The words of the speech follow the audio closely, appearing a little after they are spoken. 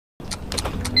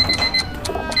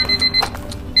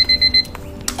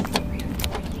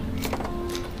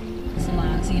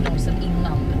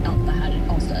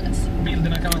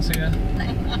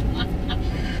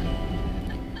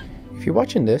you're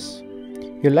watching this,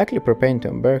 you're likely preparing to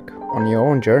embark on your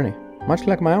own journey, much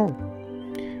like my own.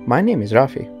 My name is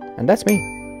Raffi, and that's me.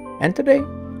 And today,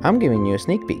 I'm giving you a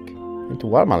sneak peek into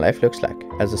what my life looks like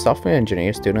as a software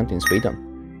engineer student in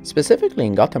Sweden. Specifically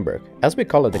in Gothenburg, as we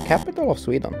call it the capital of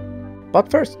Sweden.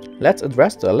 But first, let's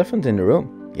address the elephant in the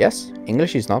room. Yes,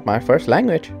 English is not my first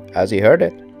language, as you heard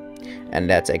it. And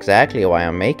that's exactly why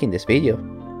I'm making this video.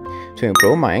 To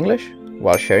improve my English,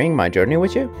 while sharing my journey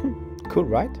with you. Cool,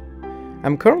 right?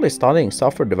 I'm currently studying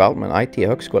software development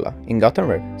IT-Högskola in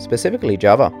Gothenburg, specifically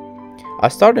Java. I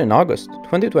started in August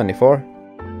 2024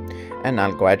 and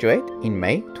I'll graduate in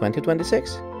May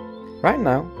 2026. Right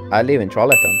now, I live in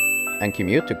Trollhättan and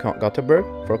commute to Gothenburg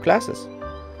for classes.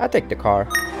 I take the car,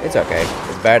 it's okay,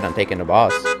 it's better than taking the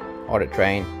bus or the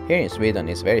train. Here in Sweden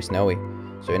it's very snowy,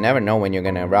 so you never know when you're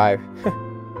gonna arrive.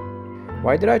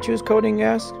 Why did I choose coding, you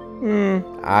ask?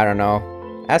 I don't know.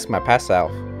 Ask my past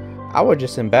self. I was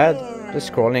just in bed,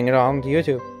 just scrolling around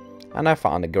YouTube, and I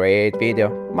found a great video.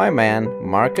 My man,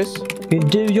 Marcus. Vill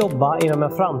du jobba inom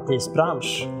en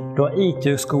framtidsbransch? Då är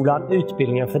IT-Högskolan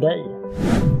utbildningen för dig.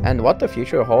 And what the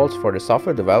future holds for the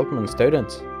software development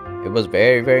students. It was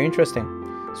very, very interesting.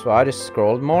 So I just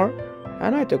scrolled more,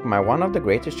 and I took one of the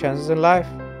greatest chances in life,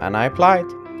 and I applied.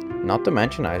 Not to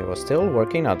mention I was still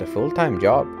working at a full-time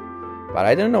job. But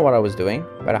I didn't know what I was doing,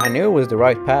 but I knew it was the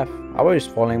right path. I was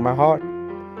just following my heart.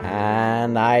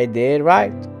 And I did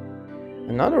right.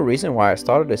 Another reason why I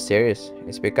started this series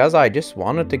is because I just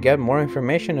wanted to get more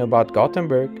information about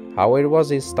Gothenburg, how it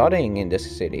was studying in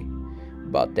this city.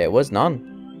 But there was none.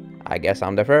 I guess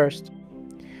I'm the first.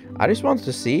 I just wanted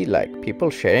to see people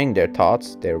sharing their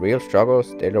thoughts, their real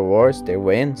struggles, their rewards, their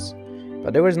wins.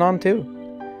 But there was none too.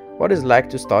 What it's like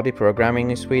to study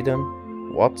programming in Sweden?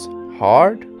 What's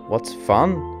hard? What's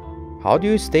fun? How do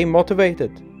you stay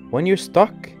motivated when you're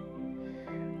stuck?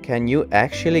 Can you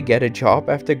actually get a job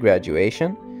after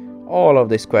graduation? All of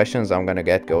these questions I'm gonna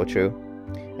go through.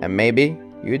 And maybe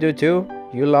you do too,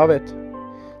 you love it.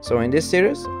 So in this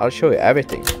series, I'll show you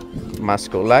everything. My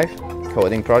school life,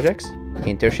 coding projects,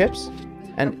 internships,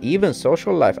 and even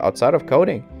social life outside of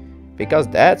coding. Because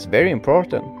that's very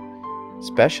important.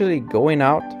 Especially going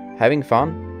out, having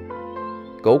fun,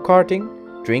 go-karting,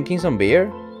 drinking some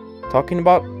beer, talking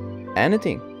about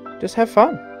anything. Just have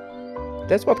fun.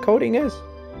 That's what coding is.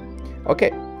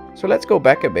 Okay, so let's go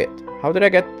back a bit. How did I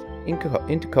get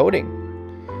into coding?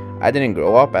 I didn't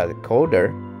grow up as a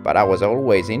coder, but I was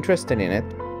always interested in it.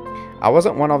 I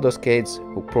wasn't one of those kids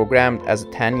who programmed as a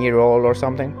 10-year-old or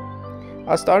something.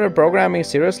 I started programming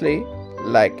seriously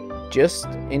just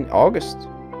in August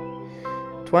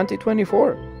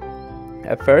 2024.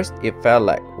 At first it felt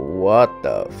like, what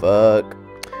the fuck?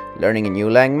 Learning a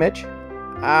new language?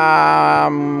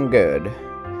 I'm good.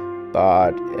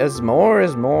 But as more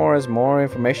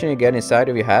information you get inside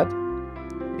of your head,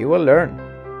 you will learn.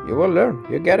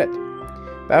 You get it.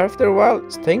 But after a while,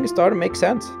 things start to make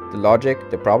sense. The logic,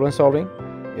 the problem solving.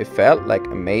 It felt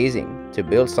amazing to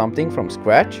build something from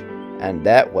scratch, and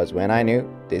that was when I knew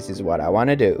this is what I want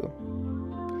to do.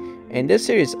 In this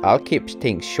series, I'll keep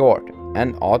things short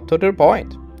and odd to the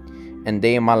point. And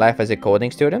day in my life as a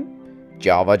coding student,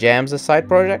 Java Jam's a side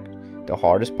project, the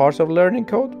hardest parts of learning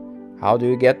code, how do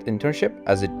you get internship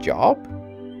as a job?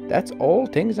 That's all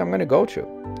things I'm gonna go through.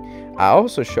 I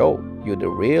also show you the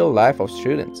real life of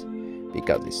students,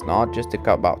 because it's not just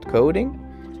about coding,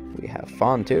 we have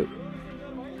fun too.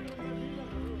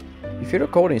 If you're a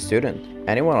coding student,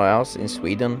 anyone else in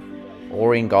Sweden,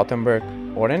 or in Gothenburg,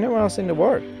 or anywhere else in the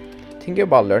world, thinking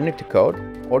about learning to code,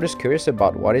 or just curious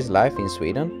about what is life in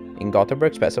Sweden, in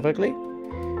Gothenburg specifically,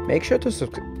 make sure to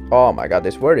subscribe. Oh my god,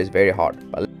 this word is very hard.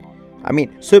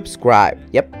 Subscribe.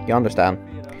 Yep, you understand.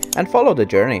 And follow the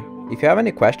journey. If you have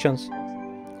any questions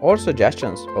or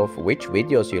suggestions of which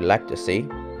videos you'd like to see,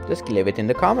 just leave it in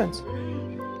the comments.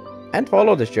 And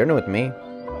follow this journey with me.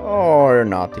 Or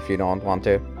not if you don't want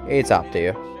to. It's up to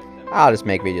you. I'll just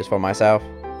make videos for myself.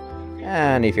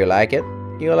 And if you like it,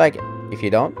 you like it. If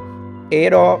you don't,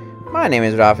 hejdå. My name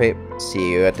is Raffi.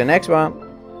 See you at the next one.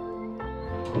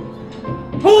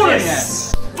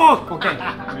 Yes! Fuck! Okej.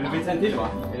 Vill du visa en till va?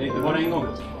 Är det inte bara en gång?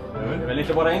 Det är väl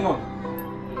inte bara en gång?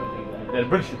 Det är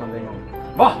bullshit om det är en gång.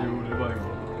 Va? Jo, det är bara en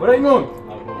gång. Bara en gång?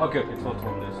 Okej, 2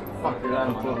 det är så. Fuck det där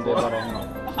man, det är bara en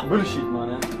gång. Bullshit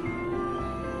mannen.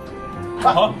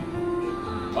 Jaha.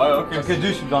 Ja, okej,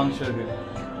 du ibland kör du.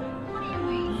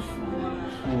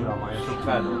 Stora man, jag slog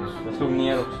tvärtom. Jag slog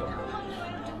ner också.